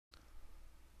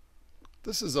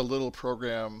This is a little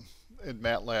program in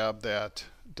MATLAB that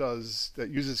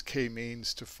uses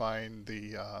k-means to find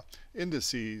the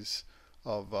indices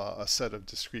of a set of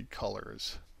discrete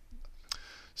colors.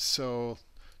 So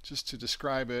just to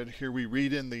describe it, here we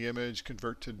read in the image,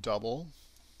 convert to double,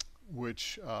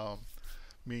 which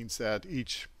means that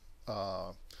each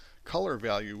color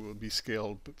value will be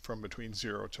scaled from between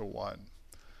 0 to 1.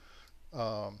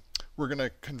 We're going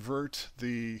to convert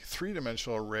the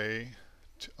three-dimensional array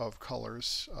of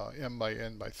colors, m by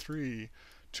n by 3,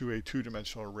 to a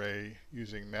two-dimensional array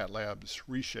using MATLAB's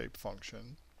reshape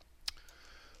function.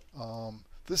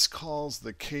 This calls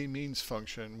the k-means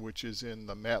function, which is in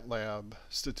the MATLAB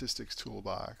statistics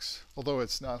toolbox, although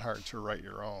it's not hard to write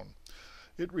your own.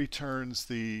 It returns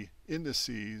the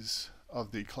indices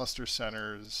of the cluster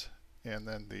centers and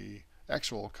then the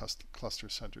actual cluster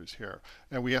centers here.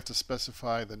 And we have to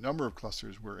specify the number of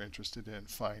clusters we're interested in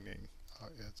finding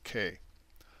at k.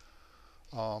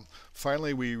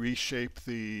 Finally, we reshape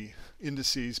the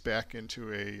indices back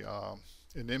into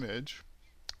an image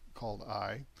called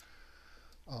I.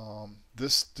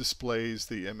 This displays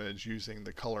the image using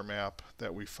the color map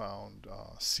that we found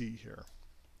C here.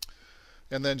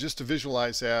 And then just to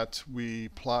visualize that, we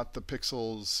plot the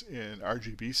pixels in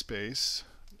RGB space,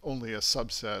 only a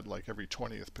subset, like every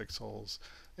 20th pixels,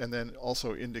 and then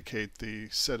also indicate the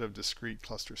set of discrete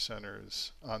cluster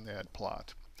centers on that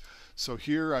plot. So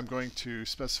here I'm going to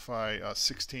specify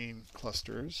 16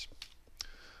 clusters,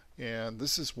 and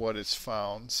this is what it's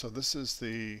found. So this is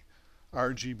the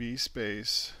RGB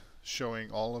space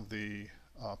showing all of the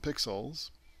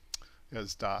pixels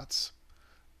as dots,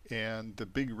 and the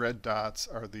big red dots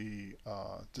are the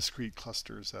discrete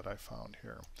clusters that I found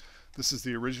here. This is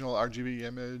the original RGB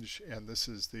image, and this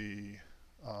is the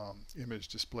image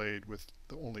displayed with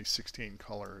the only 16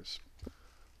 colors.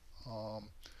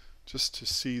 Just to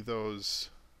see those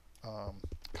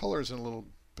colors in a little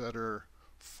better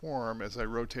form, as I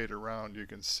rotate around, you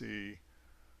can see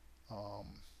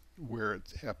where it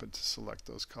happened to select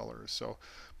those colors. So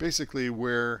basically,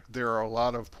 where there are a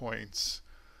lot of points,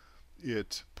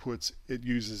 it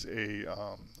uses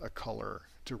a color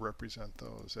to represent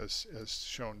those, as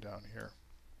shown down here.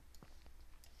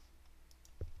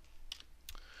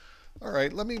 All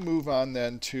right, let me move on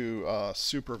then to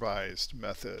supervised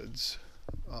methods.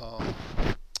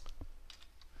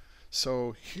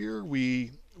 So here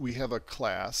we have a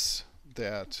class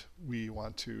that we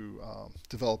want to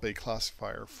develop a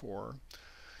classifier for,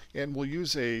 and we'll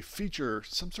use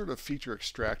some sort of feature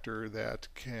extractor that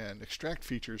can extract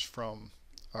features from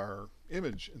our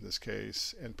image in this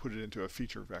case and put it into a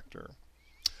feature vector.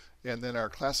 And then our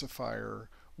classifier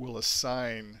will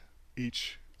assign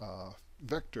each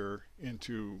vector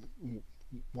into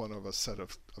one of a set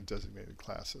of designated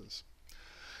classes.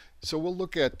 So we'll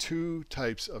look at two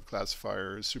types of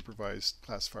classifiers, supervised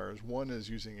classifiers. One is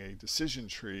using a decision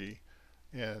tree,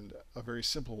 and a very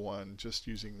simple one just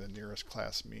using the nearest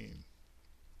class mean.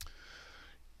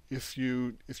 If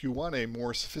you want a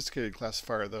more sophisticated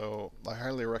classifier, though, I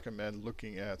highly recommend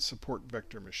looking at support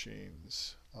vector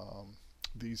machines.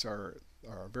 These are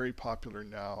very popular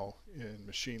now in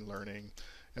machine learning,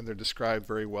 and they're described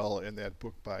very well in that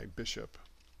book by Bishop.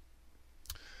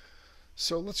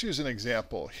 So let's use an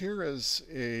example. Here is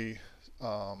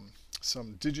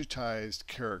some digitized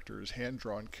characters,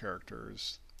 hand-drawn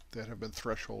characters that have been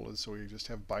thresholded, so we just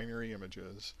have binary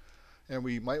images. And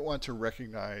we might want to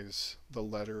recognize the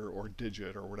letter or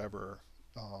digit or whatever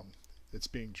it's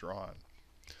being drawn.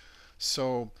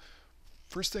 So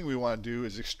first thing we want to do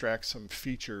is extract some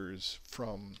features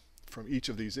from each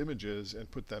of these images and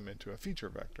put them into a feature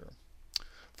vector.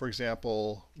 For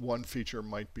example, one feature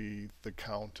might be the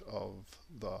count of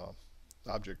the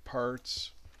object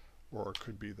parts, or it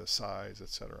could be the size,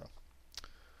 etc.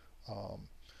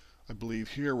 I believe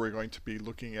here we're going to be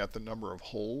looking at the number of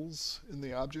holes in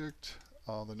the object,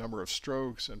 the number of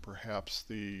strokes, and perhaps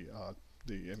the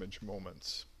image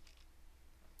moments.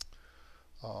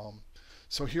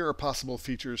 So here are possible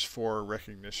features for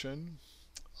recognition.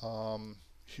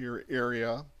 Here,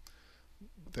 area,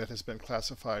 that has been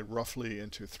classified roughly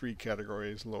into three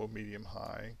categories: low, medium,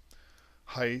 high.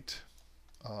 Height,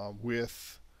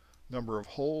 width, number of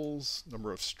holes,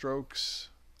 number of strokes.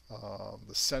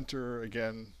 The center,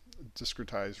 again,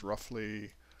 discretized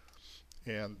roughly,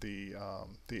 and the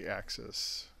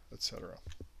axis, etc.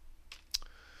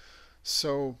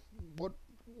 So what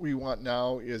we want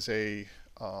now is a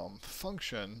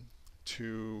function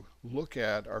to look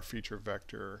at our feature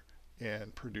vector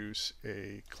and produce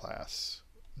a class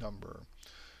number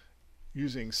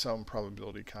using some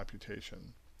probability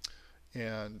computation.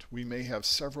 And we may have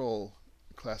several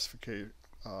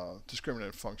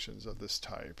discriminant functions of this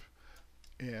type,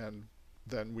 and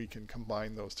then we can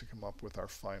combine those to come up with our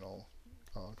final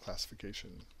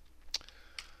classification.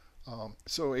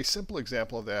 So a simple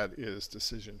example of that is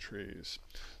decision trees.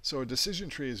 So a decision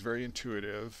tree is very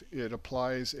intuitive. It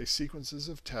applies a sequences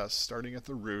of tests starting at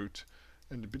the root,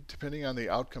 and depending on the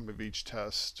outcome of each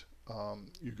test,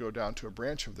 you go down to a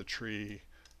branch of the tree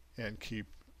and keep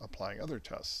applying other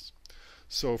tests.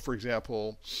 So for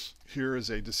example, here is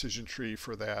a decision tree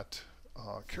for that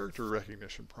character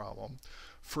recognition problem.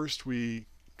 First we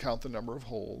count the number of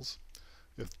holes.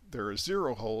 If there are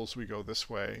 0 holes, we go this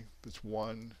way. If it's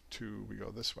 1, 2, we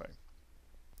go this way.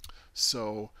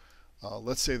 So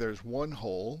let's say there's 1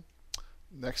 hole.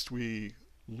 Next we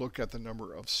look at the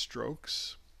number of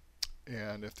strokes,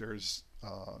 and if there's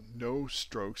no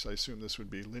strokes, I assume this would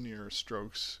be linear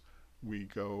strokes, we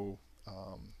go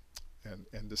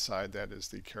and decide that is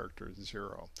the character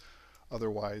 0.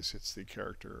 Otherwise it's the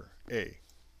character A.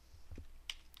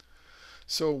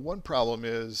 So one problem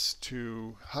is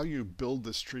to how you build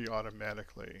this tree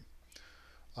automatically.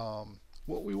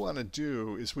 What we want to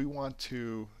do is we want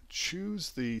to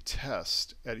choose the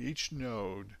test at each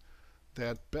node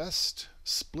that best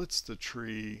splits the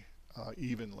tree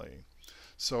evenly.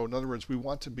 So in other words, we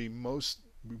want to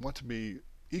be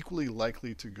equally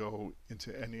likely to go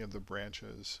into any of the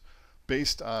branches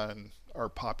based on our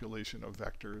population of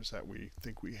vectors that we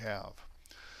think we have.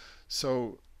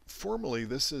 So formally,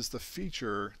 this is the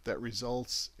feature that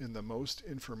results in the most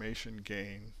information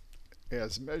gain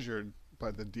as measured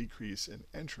by the decrease in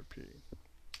entropy.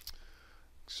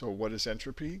 So what is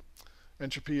entropy?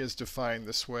 Entropy is defined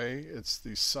this way. It's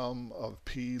the sum of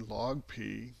p log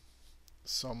p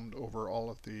summed over all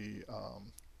of the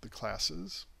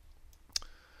classes.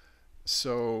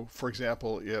 So for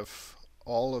example, if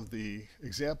all of the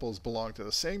examples belong to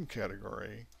the same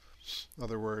category, in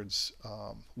other words,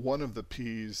 one of the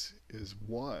p's is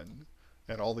 1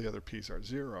 and all the other p's are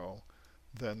 0,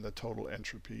 then the total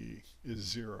entropy is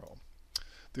 0.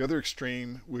 The other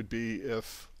extreme would be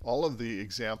if all of the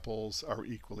examples are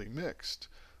equally mixed.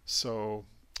 So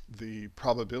the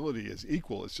probability is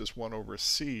equal. It's just 1 over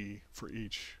c for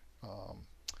each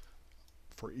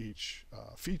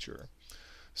feature.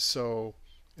 So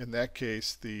in that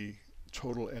case, the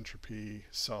total entropy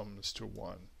sums to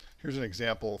 1. Here's an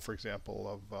example, for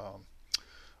example,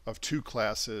 of 2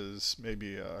 classes,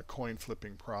 maybe a coin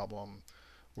flipping problem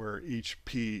where each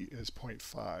p is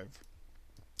 0.5.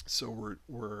 So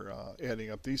we're adding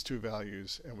up these 2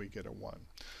 values and we get a 1.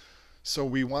 So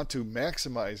we want to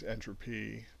maximize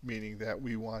entropy, meaning that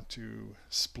we want to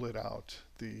split out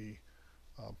the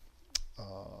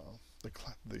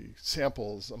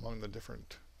samples among the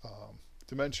different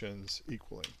dimensions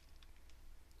equally.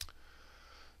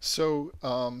 So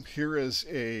here is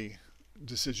a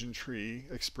decision tree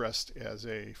expressed as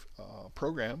a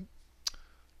program,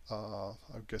 I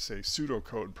guess a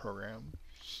pseudocode program.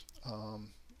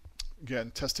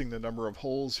 Again, testing the number of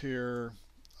holes here.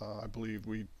 I believe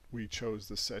we chose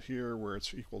the set here where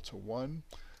it's equal to 1.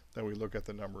 Then we look at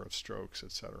the number of strokes,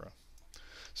 etc.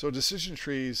 So decision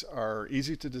trees are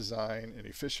easy to design and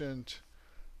efficient,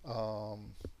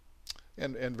 and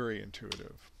very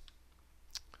intuitive.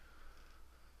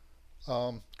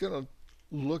 Going to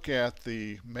look at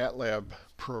the MATLAB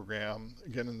program,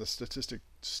 again in the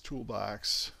statistics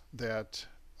toolbox, that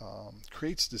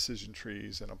creates decision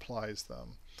trees and applies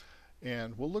them.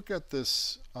 And we'll look at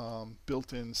this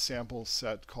built-in sample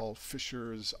set called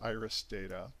Fisher's iris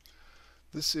data.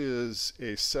 This is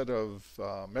a set of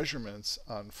measurements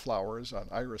on flowers, on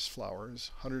iris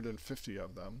flowers, 150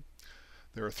 of them.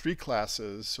 There are 3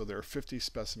 classes, so there are 50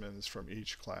 specimens from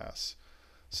each class.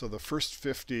 So the first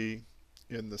 50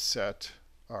 in the set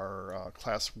are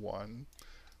class 1,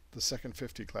 the second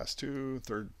 50 class 2,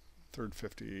 third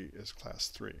 50 is class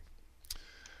 3.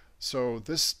 So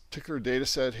this particular data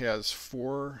set has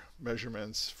 4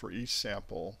 measurements for each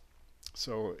sample,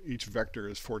 so each vector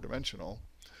is 4-dimensional.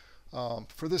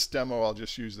 For this demo, I'll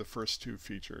just use the first 2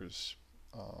 features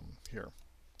here.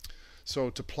 So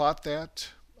to plot that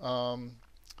in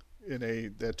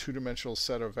that 2-dimensional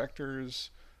set of vectors,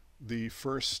 the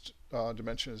first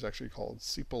dimension is actually called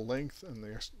sepal length, and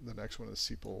the next one is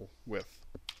sepal width.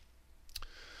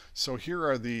 So here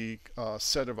are the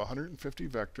set of 150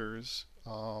 vectors,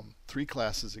 3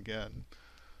 classes again,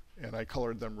 and I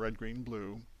colored them red, green,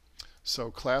 blue.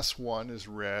 So class 1 is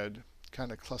red,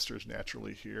 kind of clusters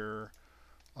naturally here.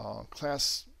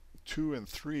 Class 2 and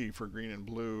 3 for green and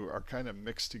blue are kind of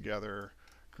mixed together.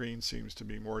 Green seems to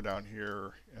be more down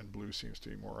here, and blue seems to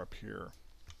be more up here.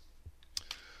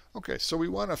 Okay, so we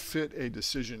want to fit a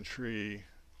decision tree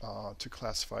to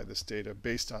classify this data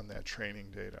based on that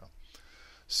training data.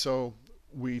 So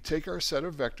we take our set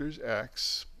of vectors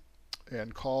x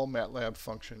and call MATLAB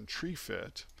function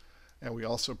treeFit, and we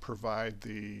also provide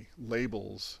the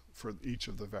labels for each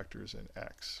of the vectors in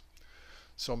x.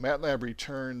 So MATLAB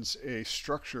returns a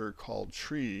structure called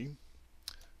tree,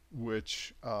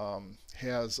 which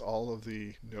has all of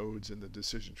the nodes in the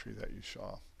decision tree that you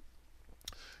saw.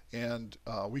 And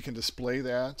we can display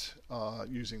that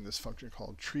using this function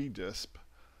called treeDisp.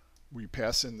 We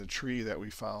pass in the tree that we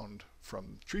found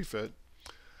from treeFit,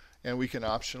 and we can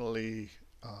optionally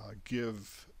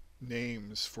give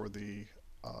names for the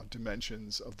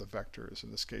dimensions of the vectors.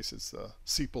 In this case, it's the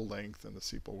sepal length and the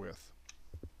sepal width.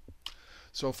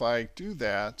 So if I do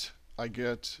that, I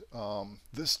get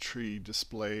this tree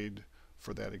displayed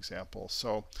for that example.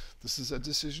 So this is a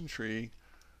decision tree.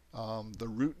 The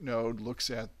root node looks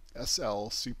at SL,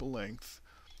 sepal length,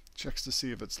 checks to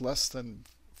see if it's less than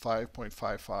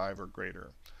 5.55 or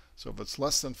greater. So if it's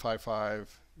less than 5.5,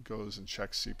 goes and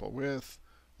checks sepal width,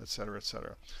 etc.,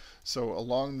 etc. So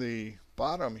along the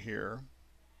bottom here,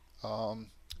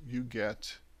 you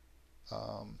get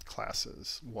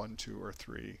classes 1, 2, or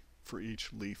 3 for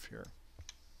each leaf here.